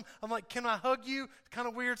 that's awesome. I'm like, can I hug you? Kind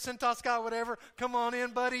of weird, Centos guy, whatever. Come on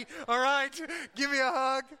in, buddy. All right, give me a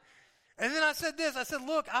hug. And then I said this. I said,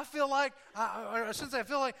 look, I feel like, I shouldn't say I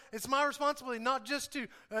feel like, it's my responsibility not just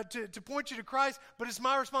to point you to Christ, but it's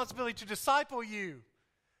my responsibility to disciple you.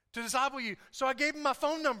 To disciple you. So I gave him my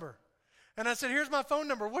phone number. And I said, here's my phone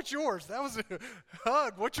number. What's yours? That was a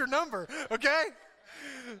hug. What's your number? Okay?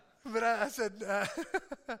 But I said,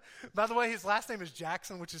 by the way, his last name is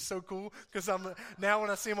Jackson, which is so cool, because now when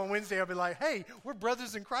I see him on Wednesday, I'll be like, hey, we're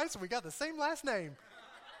brothers in Christ, and we got the same last name.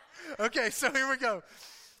 Okay, so here we go.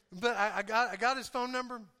 But I got his phone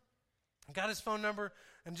number. I got his phone number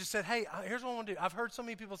and just said, hey, here's what I want to do. I've heard so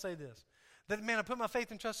many people say this, that, man, I put my faith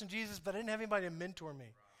and trust in Jesus, but I didn't have anybody to mentor me.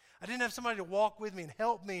 I didn't have somebody to walk with me and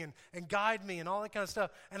help me and guide me and all that kind of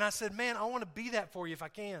stuff. And I said, man, I want to be that for you if I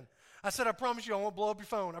can. I said, I promise you I won't blow up your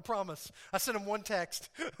phone. I promise. I sent him one text.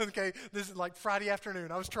 Okay, this is like Friday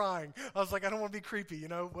afternoon. I was trying. I was like, I don't want to be creepy,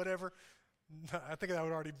 whatever. I think I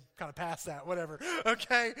would already kind of pass that, whatever.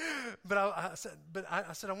 Okay, but I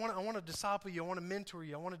said, I want to disciple you. I want to mentor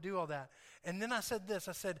you. I want to do all that. And then I said this.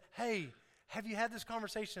 I said, hey, have you had this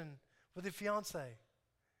conversation with your fiance?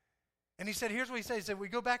 And he said, here's what he said. He said, we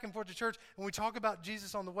go back and forth to church, and we talk about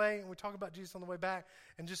Jesus on the way, and we talk about Jesus on the way back,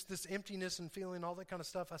 and just this emptiness and feeling, all that kind of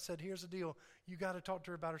stuff. I said, here's the deal. You got to talk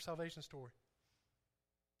to her about her salvation story.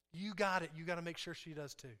 You got it. You got to make sure she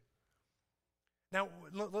does too. Now,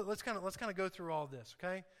 let's kind of go through all this,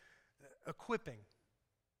 okay? Equipping,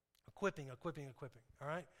 all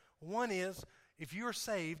right? One is, if you are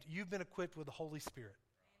saved, you've been equipped with the Holy Spirit.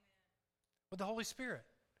 Amen. With the Holy Spirit.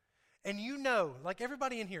 And like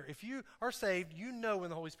everybody in here, if you are saved, you know when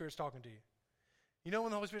the Holy Spirit's talking to you. You know when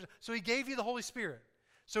the Holy Spirit. So He gave you the Holy Spirit.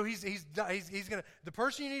 So he's gonna, the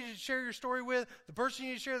person you need to share your story with, the person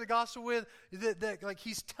you need to share the gospel with, like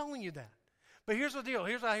He's telling you that. But here's the deal.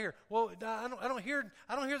 Here's what I hear. Well, I don't hear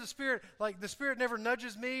the Spirit, like the Spirit never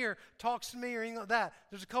nudges me or talks to me or anything like that.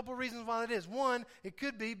 There's a couple reasons why that is. One, it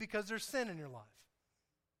could be because there's sin in your life.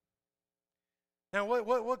 Now,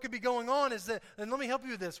 what could be going on is that, and let me help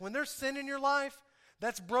you with this. When there's sin in your life,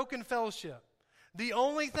 that's broken fellowship. The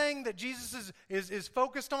only thing that Jesus is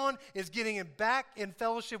focused on is getting him back in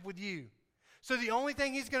fellowship with you. So the only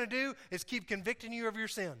thing He's going to do is keep convicting you of your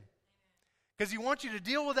sin. Because He wants you to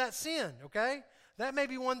deal with that sin, okay? That may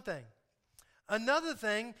be one thing. Another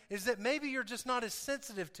thing is that maybe you're just not as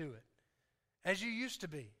sensitive to it as you used to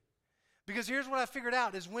be. Because here's what I figured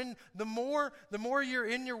out is when the more you're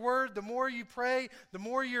in your Word, the more you pray, the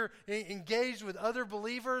more you're engaged with other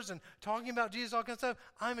believers and talking about Jesus, all kinds of stuff,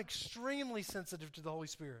 I'm extremely sensitive to the Holy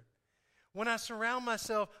Spirit. When I surround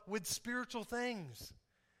myself with spiritual things.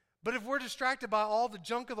 But if we're distracted by all the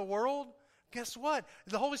junk of the world, guess what?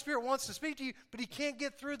 The Holy Spirit wants to speak to you, but He can't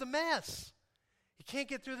get through the mess. He can't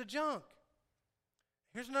get through the junk.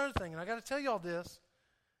 Here's another thing, and I got to tell you all this,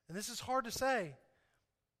 and this is hard to say,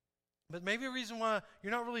 but maybe a reason why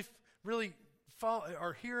you're not really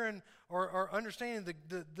or hearing or understanding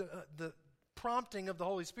the prompting of the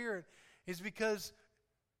Holy Spirit is because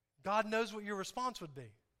God knows what your response would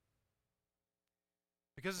be.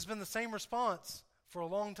 Because it's been the same response for a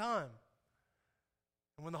long time.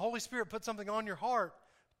 And when the Holy Spirit puts something on your heart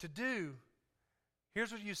to do,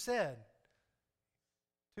 here's what you said.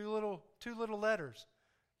 Two little letters.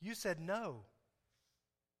 You said no.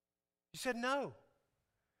 You said no.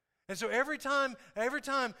 And so every time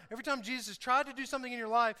Jesus has tried to do something in your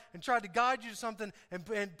life and tried to guide you to something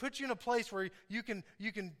and put you in a place where you can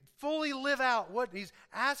fully live out what He's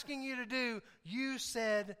asking you to do, you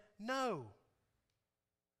said no.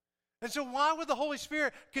 And so why would the Holy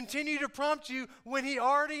Spirit continue to prompt you when He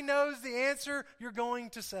already knows the answer you're going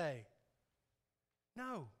to say?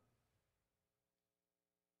 No.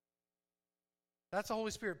 That's the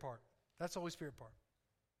Holy Spirit part. That's the Holy Spirit part.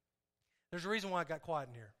 There's a reason why I got quiet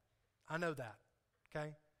in here. I know that. Okay?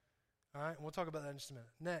 All right? And we'll talk about that in just a minute.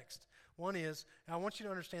 Next, one is, I want you to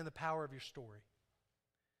understand the power of your story.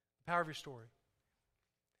 The power of your story.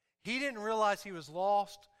 He didn't realize he was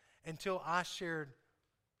lost until I shared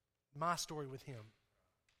my story with him.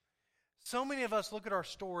 So many of us look at our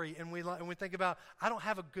story and we think about, I don't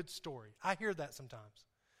have a good story. I hear that sometimes.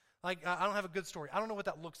 Like, I don't have a good story. I don't know what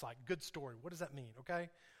that looks like. Good story. What does that mean, okay?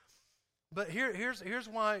 But here's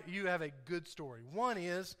why you have a good story. One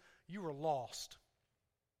is you were lost.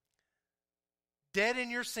 Dead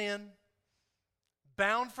in your sin,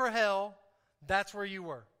 bound for hell, that's where you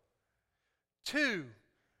were. 2,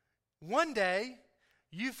 one day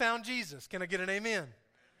you found Jesus. Can I get an amen?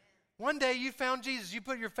 One day you found Jesus. You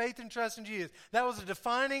put your faith and trust in Jesus. That was a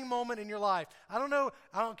defining moment in your life. I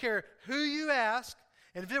don't care who you ask.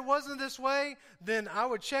 And if it wasn't this way, then I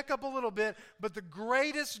would check up a little bit. But the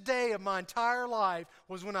greatest day of my entire life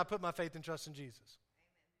was when I put my faith and trust in Jesus.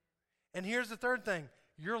 And here's the third thing.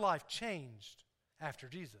 Your life changed after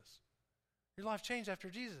Jesus. Your life changed after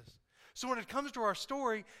Jesus. So when it comes to our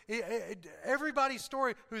story, everybody's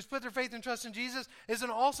story who's put their faith and trust in Jesus is an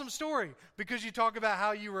awesome story, because you talk about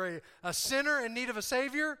how you were a sinner in need of a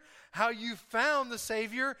Savior, how you found the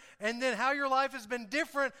Savior, and then how your life has been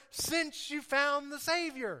different since you found the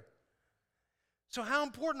Savior. So how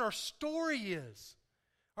important our story is.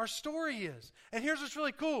 Our story is. And here's what's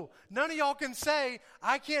really cool. None of y'all can say,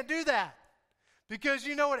 I can't do that. Because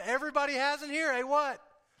you know what everybody has in here? A what?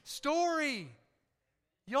 Story.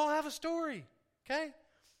 Y'all have a story, okay?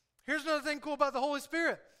 Here's another thing cool about the Holy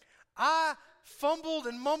Spirit. I fumbled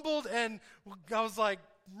and mumbled, and I was like,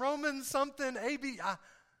 Romans something, A-B.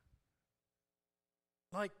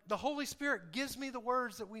 Like, the Holy Spirit gives me the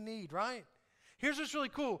words that we need, right? Here's what's really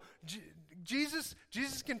cool. Jesus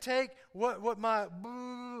can take what my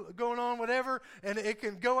going on, whatever, and it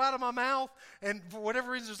can go out of my mouth, and for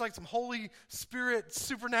whatever reason, there's like some Holy Spirit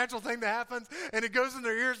supernatural thing that happens, and it goes in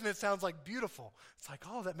their ears, and it sounds like beautiful. It's like,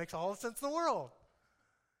 oh, that makes all the sense in the world.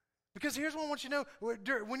 Because here's what I want you to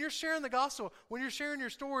know. When you're sharing the gospel, when you're sharing your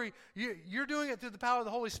story, you're doing it through the power of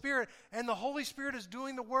the Holy Spirit, and the Holy Spirit is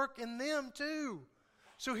doing the work in them too.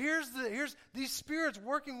 So here's these spirits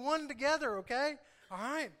working one together, okay? All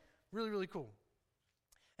right? Really, really cool.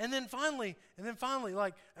 And then finally,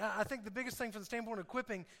 like, I think the biggest thing from the standpoint of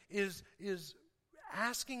equipping is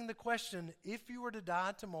asking the question, if you were to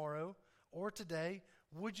die tomorrow or today,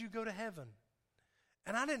 would you go to heaven?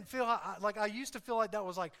 And I didn't feel like I used to feel like that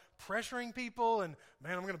was like pressuring people, and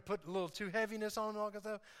man, I'm going to put a little too heaviness on and all that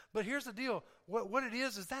stuff. But here's the deal. What it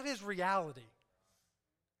is that is reality.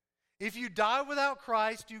 If you die without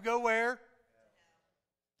Christ, you go where?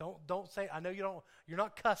 Don't say, I know you're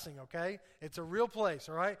not cussing, okay? It's a real place,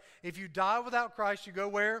 all right? If you die without Christ, you go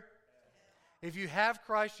where? If you have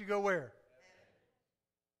Christ, you go where?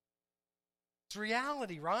 It's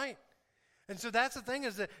reality, right? And so that's the thing,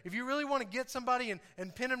 is that if you really want to get somebody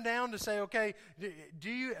and pin them down to say, okay,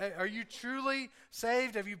 are you truly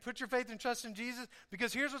saved? Have you put your faith and trust in Jesus?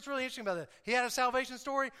 Because here's what's really interesting about that. He had a salvation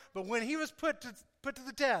story, but when he was put to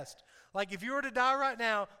the test, like if you were to die right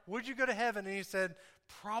now, would you go to heaven? And he said,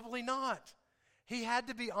 probably not. He had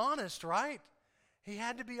to be honest, right? He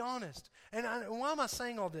had to be honest. And why am I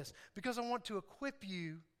saying all this? Because I want to equip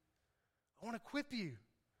you. I want to equip you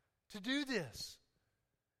to do this.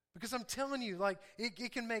 Because I'm telling you, like,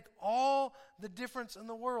 it can make all the difference in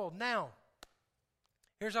the world. Now,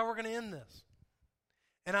 here's how we're going to end this.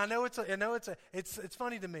 And I know it's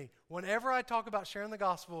funny to me. Whenever I talk about sharing the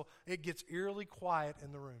gospel, it gets eerily quiet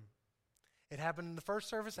in the room. It happened in the first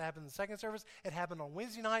service. It happened in the second service. It happened on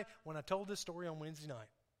Wednesday night when I told this story on Wednesday night.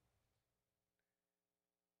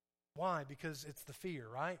 Why? Because it's the fear,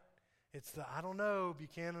 right? It's the, I don't know,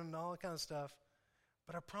 Buchanan and all that kind of stuff.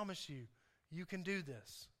 But I promise you, you can do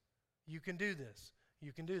this. You can do this.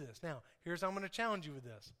 You can do this. Now, here's how I'm going to challenge you with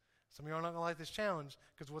this. Some of you are not going to like this challenge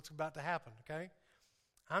because what's about to happen, okay?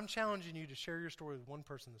 I'm challenging you to share your story with one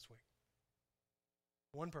person this week.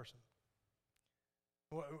 One person.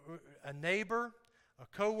 A neighbor, a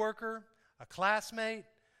coworker, a classmate,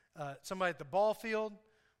 somebody at the ball field,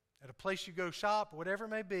 at a place you go shop, whatever it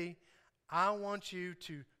may be. I want you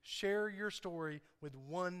to share your story with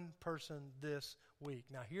one person this week.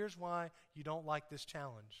 Now, here's why you don't like this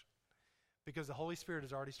challenge. Because the Holy Spirit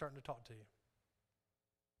is already starting to talk to you.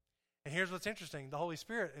 And here's what's interesting. The Holy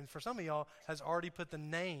Spirit, and for some of y'all, has already put the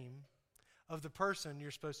name of the person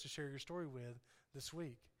you're supposed to share your story with this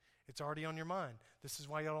week. It's already on your mind. This is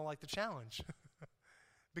why y'all don't like the challenge.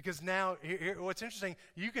 Because now, what's interesting,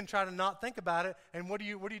 you can try to not think about it, and what do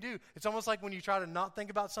you do? It's almost like when you try to not think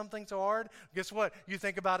about something so hard, guess what? You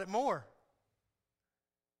think about it more.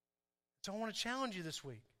 So I want to challenge you this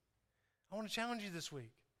week.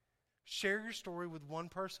 Share your story with one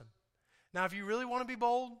person. Now, if you really want to be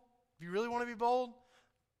bold,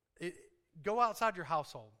 go outside your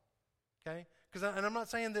household, okay? And I'm not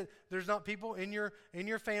saying that there's not people in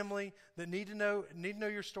your family that need to know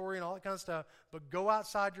your story and all that kind of stuff, but go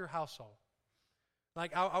outside your household.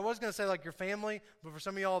 Like I was going to say like your family, but for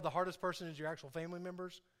some of y'all, the hardest person is your actual family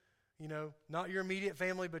members. Not your immediate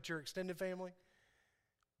family, but your extended family.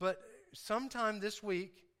 But sometime this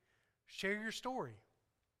week, share your story.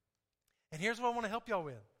 And here's what I want to help y'all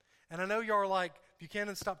with. And I know y'all are like,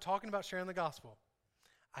 Buchanan, stop talking about sharing the gospel.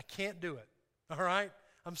 I can't do it. All right?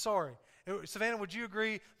 I'm sorry. Savannah, would you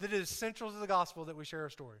agree that it is central to the gospel that we share our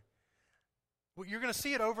story? Well, you're going to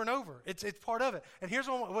see it over and over. It's part of it. And here's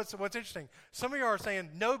what's interesting. Some of you are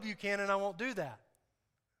saying, no, Buchanan, I won't do that.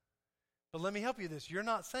 But let me help you with this. You're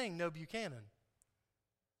not saying no, Buchanan.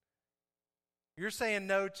 You're saying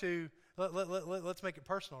no to, let's make it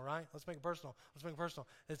personal, right? Let's make it personal.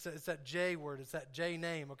 It's that J word. It's that J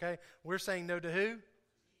name, okay? We're saying no to who?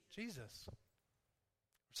 Jesus.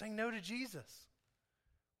 We're saying no to Jesus.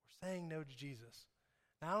 We're saying no to Jesus.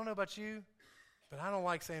 Now, I don't know about you, but I don't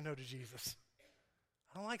like saying no to Jesus.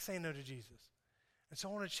 I don't like saying no to Jesus. And so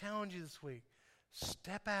I want to challenge you this week.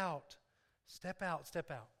 Step out. Step out. Step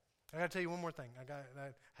out. I got to tell you one more thing. I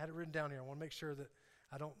had it written down here. I want to make sure that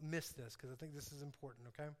I don't miss this because I think this is important,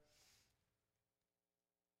 okay?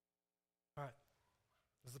 All right.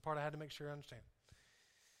 This is the part I had to make sure I understand.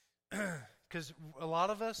 Because a lot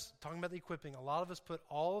of us, talking about the equipping, a lot of us put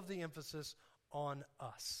all of the emphasis on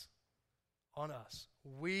us. On us.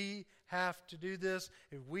 We have to do this.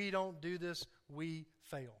 If we don't do this, we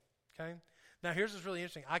fail. Okay? Now, here's what's really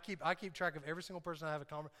interesting. I keep track of every single person I have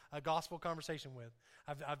a gospel conversation with.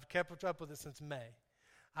 I've kept up with it since May.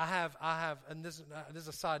 I have, and this is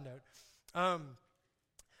a side note.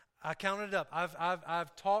 I counted it up.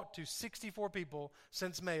 I've talked to 64 people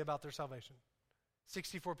since May about their salvation.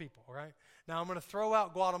 64 people, all right? Now, I'm going to throw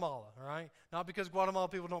out Guatemala, all right? Not because Guatemala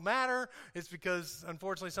people don't matter. It's because,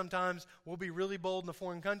 unfortunately, sometimes we'll be really bold in a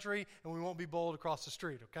foreign country and we won't be bold across the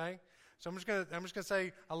street, okay? So I'm just going to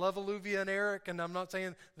say I love Olivia and Eric, and I'm not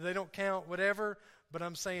saying that they don't count, whatever, but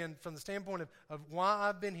I'm saying from the standpoint of why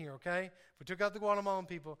I've been here, okay? If we took out the Guatemalan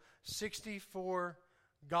people, 64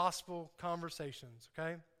 gospel conversations,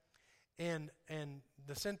 okay? And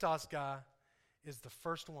the Centos guy is the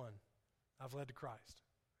first one I've led to Christ.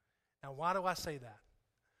 Now, why do I say that?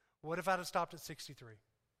 What if I'd have stopped at 63?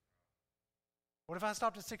 What if I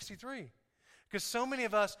stopped at 63? Because so many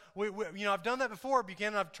of us, I've done that before,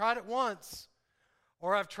 Buchanan. I've tried it once,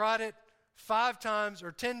 or I've tried it 5 times,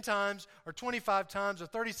 or 10 times, or 25 times, or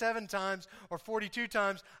 37 times, or 42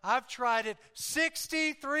 times. I've tried it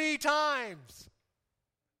 63 times.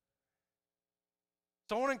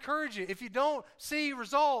 So I want to encourage you, if you don't see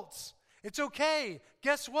results, it's okay.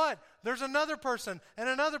 Guess what? There's another person and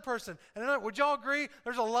another person and another. Would y'all agree?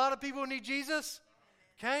 There's a lot of people who need Jesus.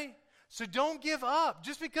 Okay? So don't give up.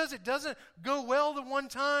 Just because it doesn't go well the one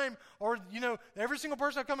time or, every single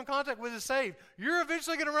person I come in contact with is saved. You're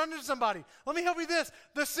eventually going to run into somebody. Let me help you with this.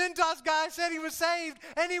 The Centos guy said he was saved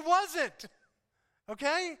and he wasn't.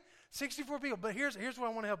 Okay? 64 people. But here's what I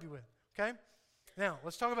want to help you with. Okay? Now,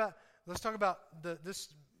 let's talk about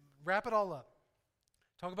this, wrap it all up.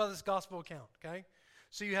 Talk about this gospel account, okay?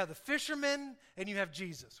 So you have the fishermen and you have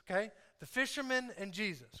Jesus, okay? The fishermen and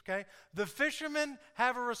Jesus, okay? The fishermen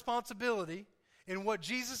have a responsibility in what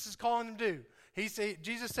Jesus is calling them to do.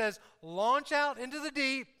 Jesus says, launch out into the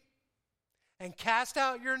deep and cast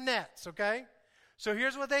out your nets, okay? So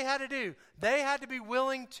here's what they had to do. They had to be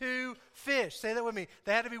willing to fish. Say that with me.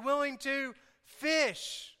 They had to be willing to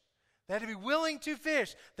fish. They had to be willing to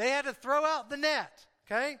fish. They had to throw out the net,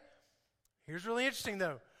 okay? Here's really interesting,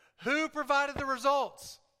 though. Who provided the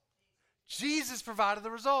results? Jesus provided the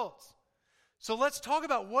results. So let's talk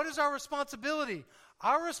about what is our responsibility.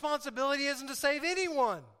 Our responsibility isn't to save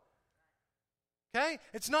anyone. Okay?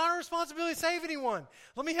 It's not our responsibility to save anyone.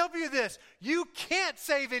 Let me help you with this. You can't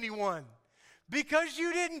save anyone because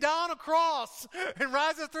you didn't die on a cross and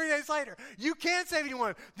rise up 3 days later. You can't save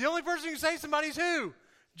anyone. The only person who can save somebody is who?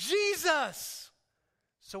 Jesus.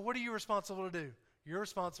 So what are you responsible to do? You're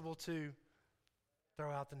responsible to throw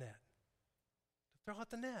out the net. Throw out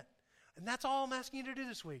the net. And that's all I'm asking you to do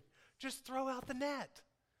this week. Just throw out the net.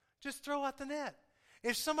 Just throw out the net.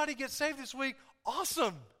 If somebody gets saved this week,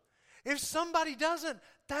 awesome. If somebody doesn't,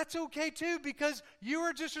 that's okay too, because you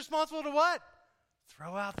are just responsible to what?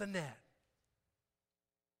 Throw out the net.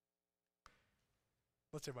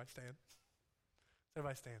 Let's everybody stand.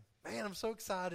 Everybody stand. Man, I'm so excited.